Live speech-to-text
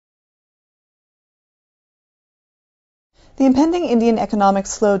The impending Indian economic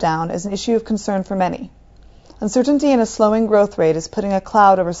slowdown is an issue of concern for many. Uncertainty in a slowing growth rate is putting a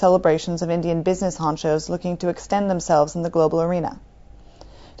cloud over celebrations of Indian business honchos looking to extend themselves in the global arena.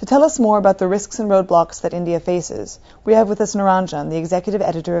 To tell us more about the risks and roadblocks that India faces, we have with us Niranjan, the Executive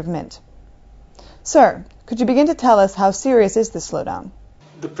Editor of Mint. Sir, could you begin to tell us how serious is this slowdown?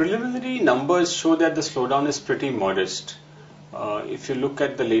 The preliminary numbers show that the slowdown is pretty modest. If you look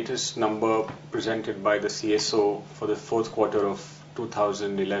at the latest number presented by the CSO for the fourth quarter of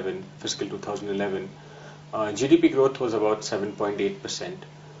 2011, fiscal 2011, GDP growth was about 7.8%,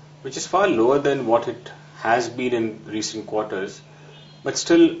 which is far lower than what it has been in recent quarters, but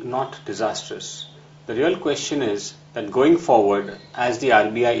still not disastrous. The real question is that going forward, as the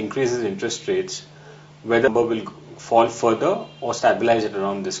RBI increases interest rates, whether the number will fall further or stabilize at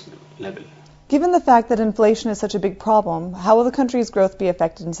around this level. Given the fact that inflation is such a big problem, how will the country's growth be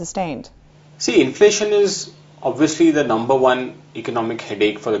affected and sustained? See, inflation is obviously the number one economic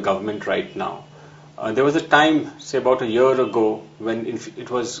headache for the government right now. There was a time, say about a year ago, when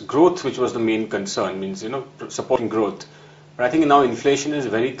it was growth which was the main concern, supporting growth. But I think now inflation is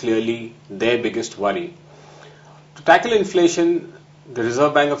very clearly their biggest worry. To tackle inflation, the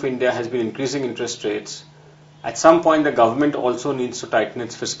Reserve Bank of India has been increasing interest rates. At some point, the government also needs to tighten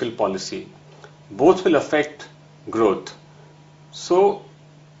its fiscal policy. Both will affect growth. So,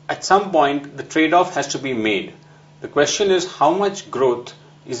 at some point, the trade-off has to be made. The question is, how much growth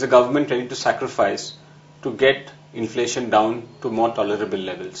is the government ready to sacrifice to get inflation down to more tolerable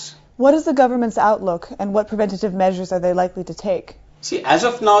levels? What is the government's outlook and what preventative measures are they likely to take? See, as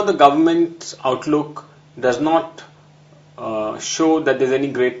of now, the government's outlook does not show that there's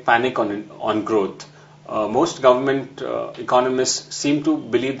any great panic on growth. Most government economists seem to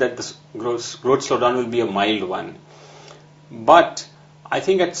believe that this growth slowdown will be a mild one. But I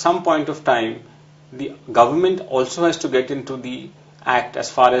think at some point of time, the government also has to get into the act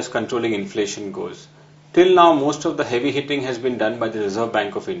as far as controlling inflation goes. Till now, most of the heavy hitting has been done by the Reserve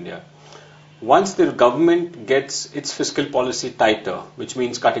Bank of India. Once the government gets its fiscal policy tighter, which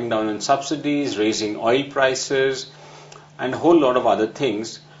means cutting down on subsidies, raising oil prices, and a whole lot of other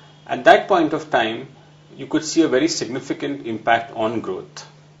things, at that point of time, you could see a very significant impact on growth.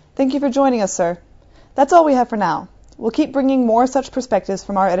 Thank you for joining us, sir. That's all we have for now. We'll keep bringing more such perspectives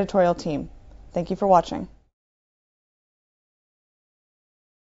from our editorial team. Thank you for watching.